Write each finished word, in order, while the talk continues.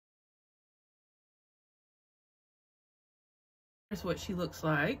Here's what she looks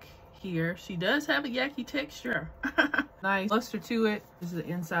like here. She does have a yaki texture. Nice luster to it. This is the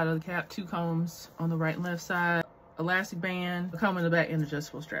inside of the cap. 2 combs on the right and left side. Elastic band, a comb in the back, and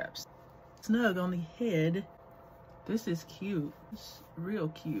adjustable straps. Snug on the head. This is cute. It's real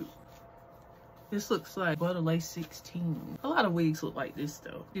cute. This looks like Butter Lace 16. A lot of wigs look like this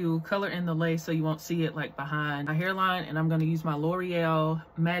though. Do color in the lace so you won't see it like behind my hairline, and I'm going to use my L'Oreal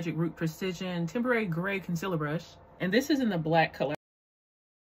Magic Root Precision Temporary Gray Concealer Brush. And this is in the black color.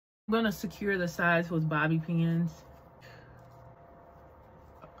 I'm going to secure the sides with bobby pins.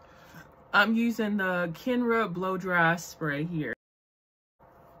 I'm using the Kenra Blow Dry Spray here.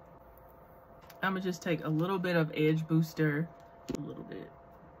 I'm going to just take a little bit of Edge Booster. A little bit.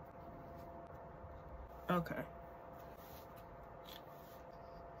 Okay.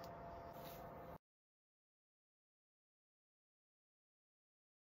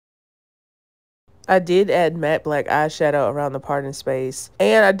 I did add matte black eyeshadow around the parting space.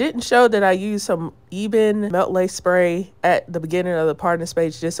 And I didn't show that I used some Eben Melt Lace Spray at the beginning of the parting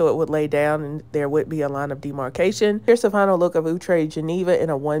space just so it would lay down and there would be a line of demarcation. Here's the final look of Outre Geneva in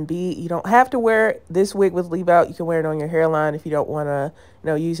a 1B. You don't have to wear this wig with leave out. You can wear it on your hairline if you don't want to,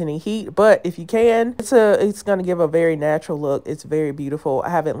 use any heat. But if you can, it's going to give a very natural look. It's very beautiful. I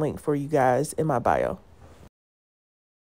have it linked for you guys in my bio.